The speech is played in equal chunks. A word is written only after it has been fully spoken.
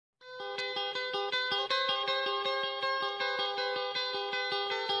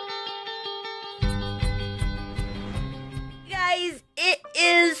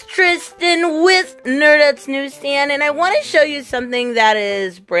it's NewsStand, and I want to show you something that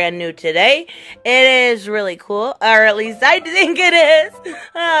is brand new today. It is really cool, or at least I think it is.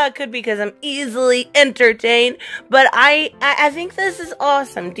 Could be because I'm easily entertained, but I think this is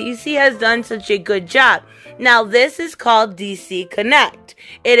awesome. DC has done such a good job. Now, this is called DC Connect.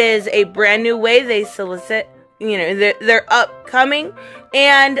 It is a brand new way they solicit, they're upcoming,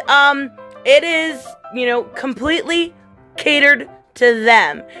 and it is, completely catered to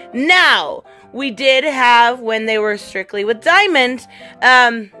them. Now, we did have when they were strictly with Diamond,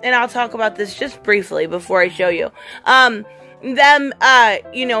 and I'll talk about this just briefly before I show you, them,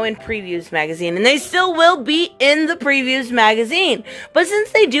 in Previews magazine, and they still will be in the Previews magazine, but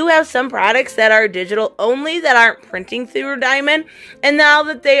since they do have some products that are digital only, that aren't printing through Diamond, and now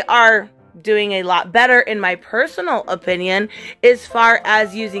that they are doing a lot better, in my personal opinion, as far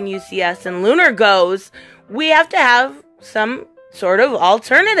as using UCS and Lunar goes, we have to have some sort of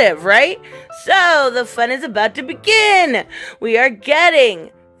alternative, right? So the fun is about to begin. We are getting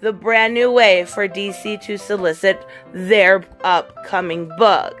the brand new way for DC to solicit their upcoming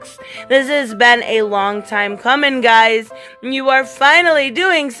books. This has been a long time coming, guys. You are finally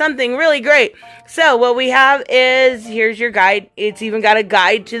doing something really great. So what we have is, here's your guide. It's even got a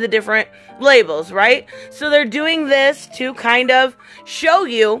guide to the different labels, right? So they're doing this to kind of show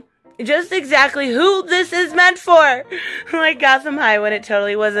you just exactly who this is meant for. Like Gotham High, when it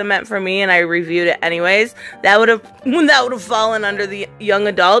totally wasn't meant for me and I reviewed it anyways. That would have fallen under the young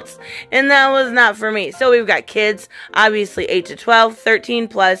adults, and that was not for me. So we've got kids, obviously 8 to 12, 13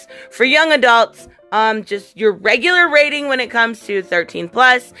 plus. For young adults, just your regular rating when it comes to 13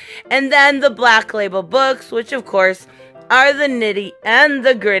 plus, and then the Black Label books, which of course are the nitty and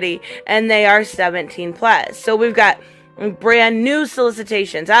the gritty, and they are 17 plus. So we've got brand new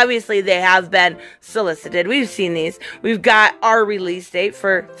solicitations. Obviously, they have been solicited. We've seen these. We've got our release date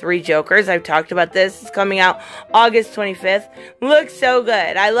for 3 Jokers. I've talked about this. It's coming out August 25th. Looks so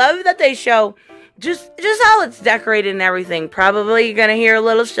good. I love that they show just how it's decorated and everything. Probably you're gonna hear a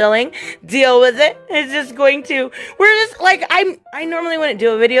little shilling. Deal with it. It's just going to. We're just like I normally wouldn't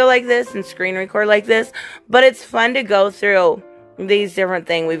do a video like this and screen record like this, but it's fun to go through these different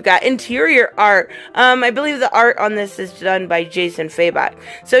things. We've got interior art. I believe the art on this is done by Jason Fabak.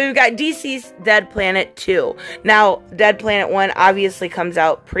 So we've got DC's Dead Planet 2. Now, Dead Planet 1 obviously comes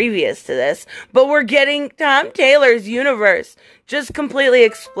out previous to this, but we're getting Tom Taylor's universe just completely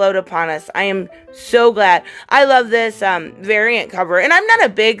explode upon us. I am so glad. I love this variant cover, and I'm not a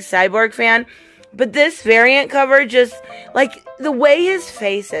big Cyborg fan, but this variant cover, just like the way his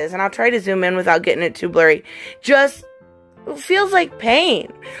face is, and I'll try to zoom in without getting it too blurry, just feels like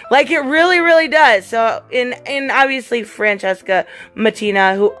pain. Like it really, really does. So in obviously Francesca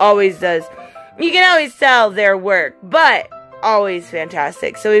Mattina, who always does, you can always tell their work, but always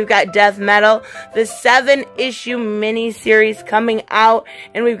fantastic. So we've got Death Metal, the 7-issue mini-series coming out,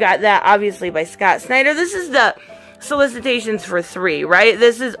 and we've got that obviously by Scott Snyder. This is the solicitations for 3, right?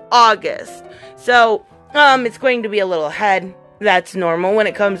 This is August. So it's going to be a little ahead. That's normal when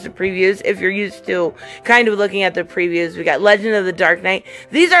it comes to previews. If you're used to kind of looking at the previews, we got Legend of the Dark Knight.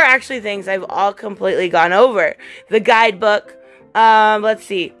 These are actually things I've all completely gone over. The guidebook. Let's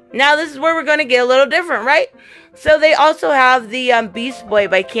see. Now this is where we're going to get a little different, right? So they also have the Beast Boy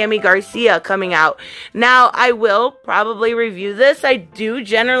by Cami Garcia coming out. Now I will probably review this. I do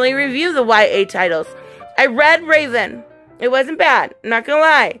generally review the YA titles. I read Raven. It wasn't bad. I'm not gonna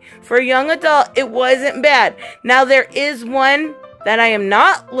lie. For a young adult, it wasn't bad. Now, there is one that I am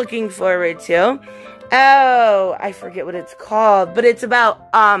not looking forward to. Oh, I forget what it's called. But it's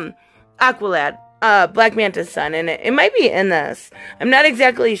about Aqualad, Black Manta's son. And it might be in this. I'm not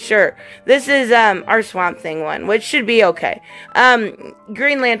exactly sure. This is our Swamp Thing one, which should be okay.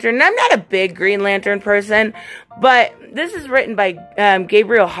 Green Lantern. I'm not a big Green Lantern person. But this is written by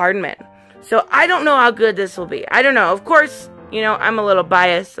Gabriel Hardman. So I don't know how good this will be. I don't know. Of course, I'm a little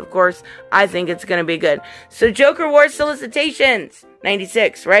biased. Of course, I think it's going to be good. So Joker War solicitations,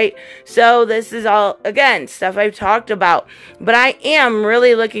 96, right? So this is all, again, stuff I've talked about. But I am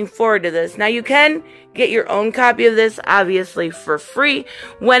really looking forward to this. Now, you can get your own copy of this, obviously, for free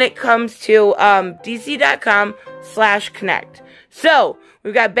when it comes to dc.com/connect. So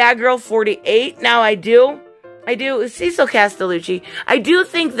we've got Batgirl 48. Now, I do, Cecil Castellucci, I do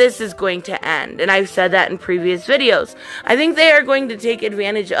think this is going to end, and I've said that in previous videos. I think they are going to take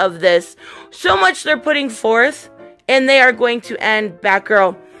advantage of this so much they're putting forth, and they are going to end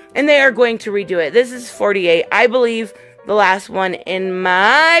Batgirl, and they are going to redo it. This is 48. I believe the last one, in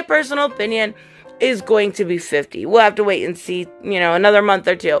my personal opinion, is going to be 50. We'll have to wait and see, another month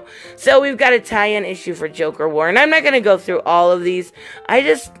or two. So we've got a tie-in issue for Joker War, and I'm not going to go through all of these. I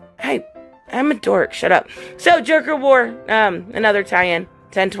I'm a dork. Shut up. So, Joker War, another tie-in,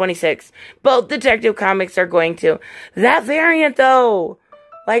 1026. Both Detective Comics are going to. That variant, though,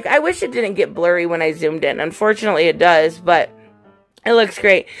 like, I wish it didn't get blurry when I zoomed in. Unfortunately, it does, but it looks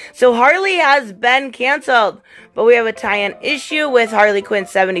great. So, Harley has been canceled, but we have a tie-in issue with Harley Quinn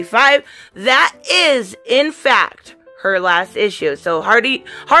 75. That is, in fact, her last issue. So, Harley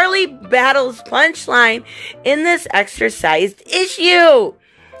battles Punchline in this extra-sized issue.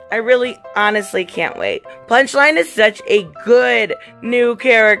 I really honestly can't wait. Punchline is such a good new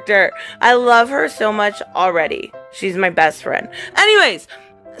character. I love her so much already. She's my best friend. Anyways,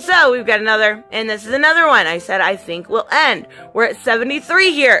 so we've got another, and this is another one I said I think will end. We're at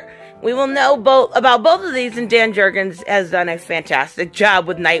 73 here. We will know about both of these, and Dan Jurgens has done a fantastic job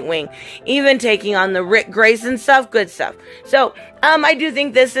with Nightwing, even taking on the Rick Grayson stuff, good stuff. So, I do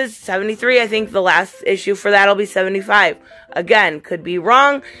think this is 73. I think the last issue for that will be 75. Again, could be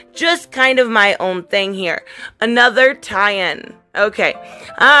wrong, just kind of my own thing here. Another tie-in. Okay.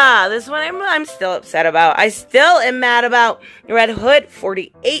 This one I'm still upset about. I still am mad about Red Hood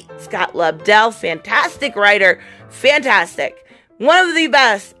 48. Scott Lobdell, fantastic writer, fantastic. One of the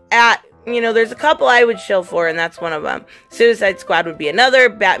best at, there's a couple I would shill for, and that's one of them. Suicide Squad would be another.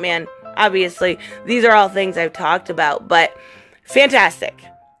 Batman, obviously. These are all things I've talked about, but fantastic.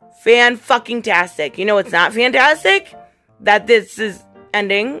 Fan-fucking-tastic. You know what's not fantastic? That this is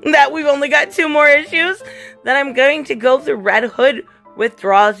ending. That we've only got 2 more issues. That I'm going to go through Red Hood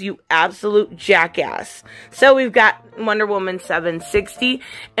withdraws, you absolute jackass. So we've got Wonder Woman 760,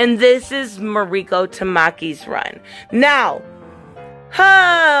 and this is Mariko Tamaki's run. Now,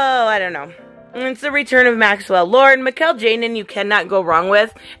 I don't know. It's the return of Maxwell Lord. Mikkel Janin you cannot go wrong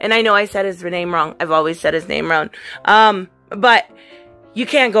with. And I know I said his name wrong. I've always said his name wrong. But you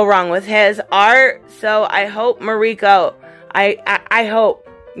can't go wrong with his art. So I hope, Mariko, I hope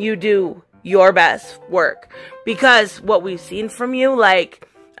you do your best work. Because what we've seen from you, like,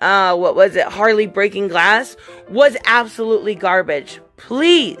 what was it, Harley Breaking Glass, was absolutely garbage.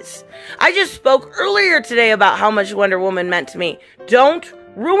 Please. I just spoke earlier today about how much Wonder Woman meant to me. Don't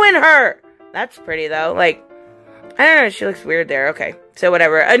ruin her. That's pretty, though. Like, I don't know. She looks weird there. Okay. So,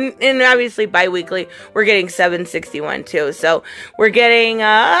 whatever. And obviously, bi-weekly, we're getting 761, too. So, we're getting,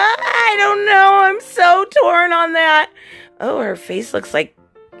 I don't know. I'm so torn on that. Oh, her face looks like,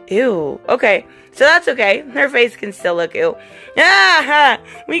 ew. Okay. So, that's okay. Her face can still look ew.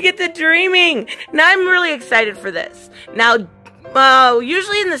 We get the dreaming. Now, I'm really excited for this. Now,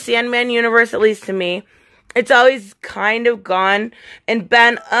 usually in the Sandman universe, at least to me, it's always kind of gone and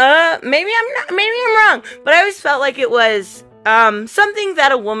been, maybe I'm wrong, but I always felt like it was, something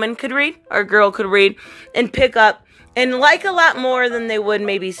that a woman could read, or a girl could read, and pick up, and like a lot more than they would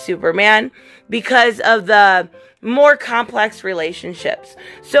maybe Superman, because of the more complex relationships.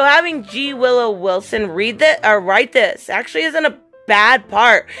 So having G. Willow Wilson write this, actually isn't a bad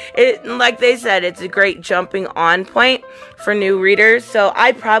part. It, like they said, it's a great jumping on point for new readers. So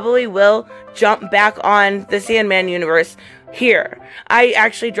I probably will jump back on the Sandman universe here. I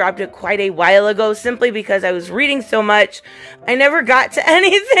actually dropped it quite a while ago simply because I was reading so much. I never got to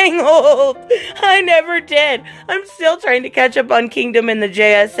anything old. I never did. I'm still trying to catch up on Kingdom and the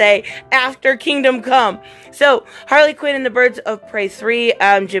JSA after Kingdom Come. So, Harley Quinn and the Birds of Prey 3,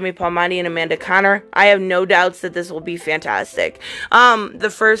 Jimmy Palmiotti and Amanda Conner. I have no doubts that this will be fantastic.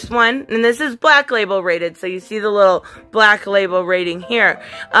 The first one, and this is Black Label rated, so you see the little Black Label rating here,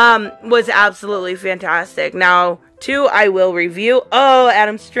 was absolutely fantastic. Now, 2, I will review. Oh,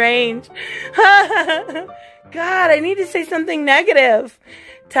 Adam Strange. God, I need to say something negative.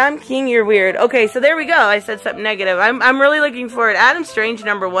 Tom King, you're weird. Okay, so there we go. I said something negative. I'm really looking forward. Adam Strange,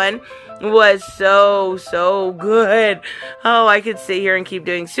 #1, was so good. Oh, I could sit here and keep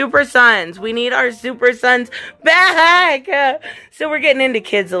doing Super Sons. We need our Super Sons back. So we're getting into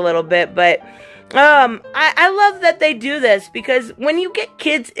kids a little bit, but I love that they do this, because when you get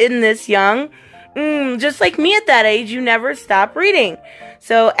kids in this young, just like me at that age, you never stop reading.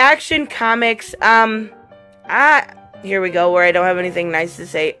 So Action Comics, here we go, where I don't have anything nice to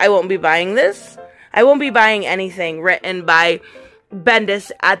say. I won't be buying this. I won't be buying anything written by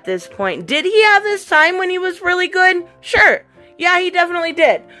Bendis at this point. Did he have his time when he was really good? Sure. Yeah, he definitely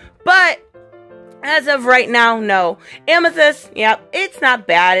did. But as of right now, no. Amethyst, yep, it's not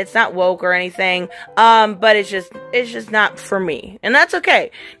bad. It's not woke or anything. But it's just not for me. And that's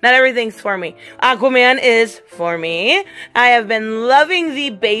okay. Not everything's for me. Aquaman is for me. I have been loving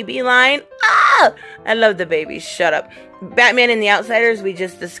the baby line. I love the babies. Shut up. Batman and the Outsiders, we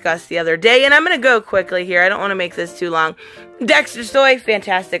just discussed the other day. And I'm going to go quickly here. I don't want to make this too long. Dexter Soy,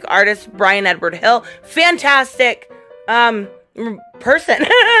 fantastic artist. Brian Edward Hill, fantastic. person.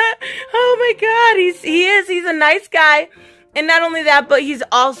 Oh my God, he's a nice guy. And not only that, but he's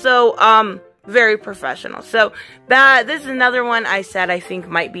also, very professional. So this is another one I said I think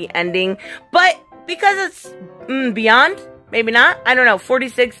might be ending, but because it's Beyond, maybe not. I don't know.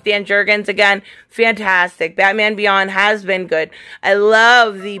 46, Dan Jurgens again, fantastic. Batman Beyond has been good. I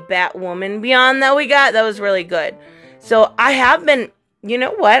love the Batwoman Beyond that we got. That was really good. So I have been, you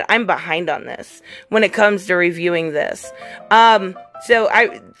know what? I'm behind on this when it comes to reviewing this. So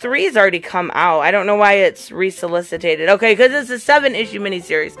 3's already come out. I don't know why it's resolicited. Okay, because it's a 7-issue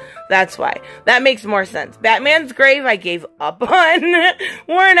miniseries. That's why. That makes more sense. Batman's Grave, I gave up on.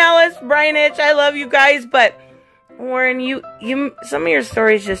 Warren Ellis, Brian Hitch, I love you guys, but Warren, you some of your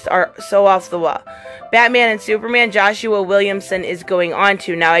stories just are so off the wall. Batman and Superman, Joshua Williamson is going on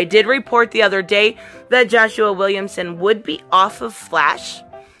to. Now, I did report the other day that Joshua Williamson would be off of Flash.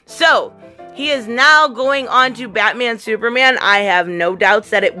 So, he is now going on to Batman, Superman. I have no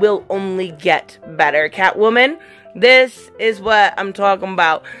doubts that it will only get better. Catwoman, this is what I'm talking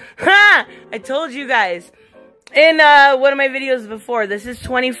about. Ha! I told you guys in one of my videos before, this is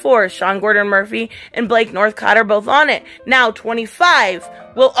 24. Sean Gordon Murphy and Blake Northcott are both on it. Now, 25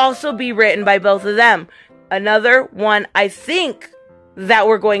 will also be written by both of them. Another one I think that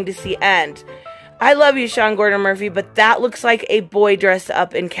we're going to see end. I love you, Sean Gordon Murphy, but that looks like a boy dressed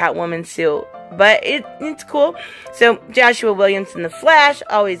up in Catwoman suit. But it's cool. So, Joshua Williamson, The Flash,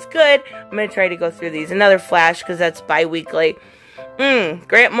 always good. I'm going to try to go through these. Another Flash, because that's bi-weekly.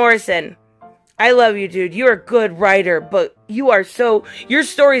 Grant Morrison. I love you, dude. You're a good writer, but your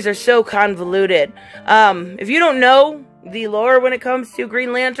stories are so convoluted. If you don't know the lore when it comes to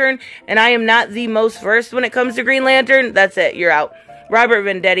Green Lantern, and I am not the most versed when it comes to Green Lantern, that's it. You're out. Robert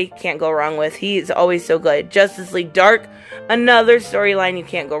Venditti, can't go wrong with. He's always so good. Justice League Dark, another storyline you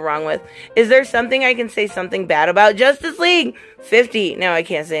can't go wrong with. Is there something I can say something bad about? Justice League 50. No, I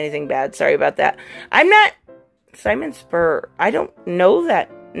can't say anything bad. Sorry about that. I'm not Simon Spurr. I don't know that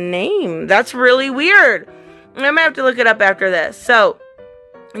name. That's really weird. I'm gonna have to look it up after this. So,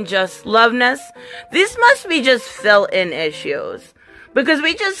 Just Loveness. This must be just fill-in issues. Because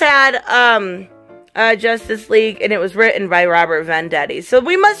we just had, Justice League, and it was written by Robert Venditti. So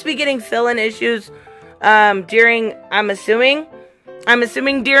we must be getting fill-in issues during, I'm assuming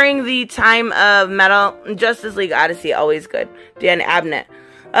during the time of Metal. Justice League Odyssey, always good. Dan Abnett.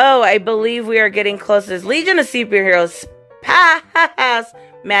 Oh, I believe we are getting close. There's Legion of Superheroes pass.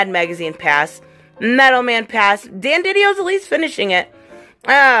 Mad Magazine pass. Metal Man pass. Dan Didio's at least finishing it.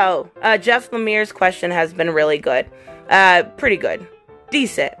 Oh, Jeff Lemire's question has been really good. Pretty good.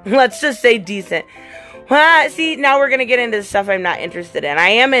 Decent. Let's just say decent. Well, see, now we're going to get into the stuff I'm not interested in. I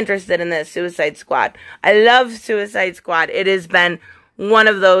am interested in this Suicide Squad. I love Suicide Squad. It has been one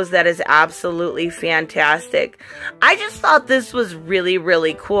of those that is absolutely fantastic. I just thought this was really,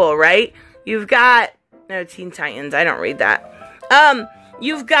 really cool, right? You've got, no, Teen Titans. I don't read that.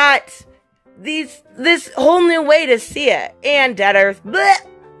 You've got this whole new way to see it. And Dead Earth. Bleh.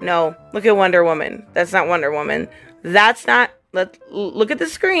 No, look at Wonder Woman. That's not Wonder Woman. That's not... Look at the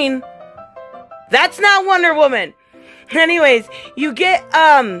screen. That's not Wonder Woman. Anyways, you get,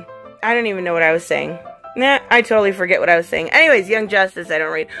 I don't even know what I was saying. Nah, I totally forget what I was saying. Anyways, Young Justice, I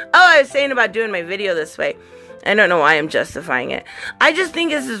don't read. Oh, I was saying about doing my video this way. I don't know why I'm justifying it. I just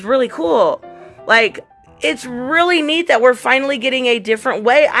think this is really cool. Like, it's really neat that we're finally getting a different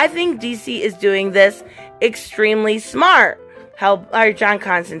way. I think DC is doing this extremely smart. John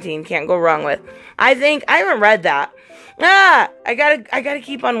Constantine, can't go wrong with. I haven't read that. I gotta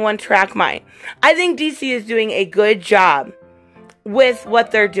keep on one track mind. I think DC is doing a good job with what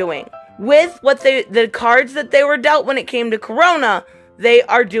they're doing. With what the cards that they were dealt when it came to Corona, they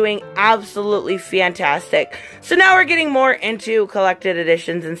are doing absolutely fantastic. So now we're getting more into collected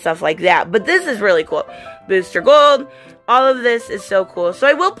editions and stuff like that. But this is really cool. Booster Gold, all of this is so cool. So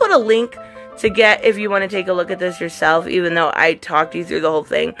I will put a link to get if you want to take a look at this yourself, even though I talked you through the whole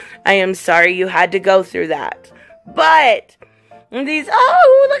thing. I am sorry you had to go through that. But these,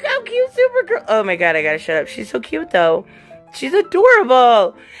 oh, look how cute Supergirl. Oh my god, I gotta shut up. She's so cute though. She's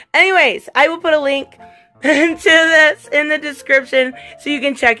adorable. Anyways, I will put a link to this in the description so you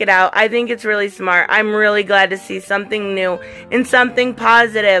can check it out. I think it's really smart. I'm really glad to see something new and something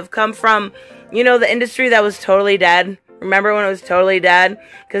positive come from, you know, the industry that was totally dead. Remember when it was totally dead?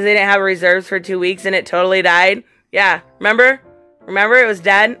 Because they didn't have reserves for 2 weeks and it totally died? Yeah, remember? Remember it was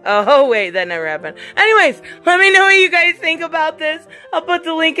dead? Oh, wait, that never happened. Anyways, let me know what you guys think about this. I'll put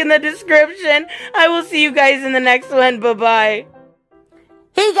the link in the description. I will see you guys in the next one. Bye-bye.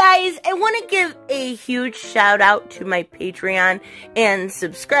 Hey guys, I want to give a huge shout out to my Patreon and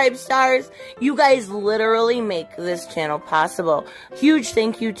subscribe stars. You guys literally make this channel possible. Huge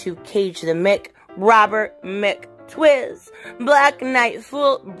thank you to Cage the Mick, Robert Mick Twiz, Black Knight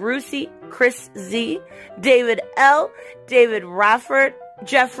Fool, Brucey, Chris Z, David L, David Rafford,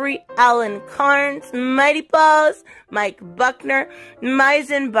 Jeffrey Allen Carnes, Mighty Paws, Mike Buckner,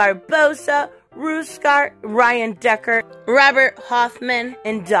 Maizen Barbosa, Ruskar, Ryan Decker, Robert Hoffman,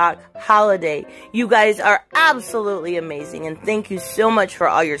 and Doc Holliday. You guys are absolutely amazing, and thank you so much for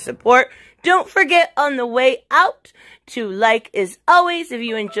all your support. Don't forget on the way out to like as always if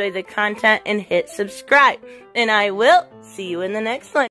you enjoy the content and hit subscribe. And I will see you in the next one.